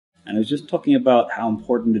And I was just talking about how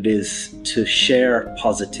important it is to share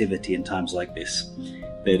positivity in times like this.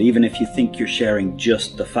 That even if you think you're sharing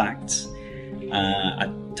just the facts, at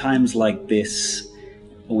times like this,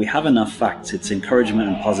 we have enough facts. It's encouragement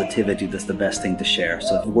and positivity that's the best thing to share.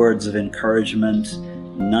 So words of encouragement,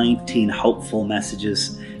 19 hopeful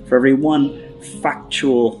messages. For every one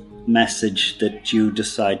factual message that you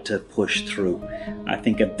decide to push through. I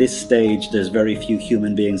think at this stage there's very few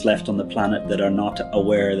human beings left on the planet that are not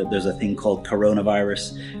aware that there's a thing called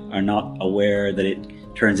coronavirus, are not aware that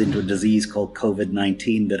it turns into a disease called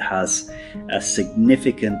COVID-19 that has a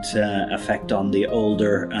significant effect on the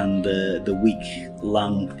older and the weak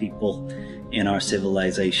lung people in our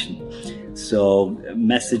civilization. So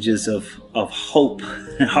messages of hope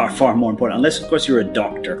are far more important, unless of course you're a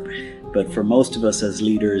doctor. But for most of us as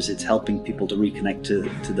leaders, it's helping people to reconnect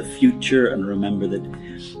to the future and remember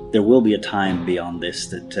that there will be a time beyond this,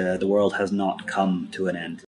 that the world has not come to an end.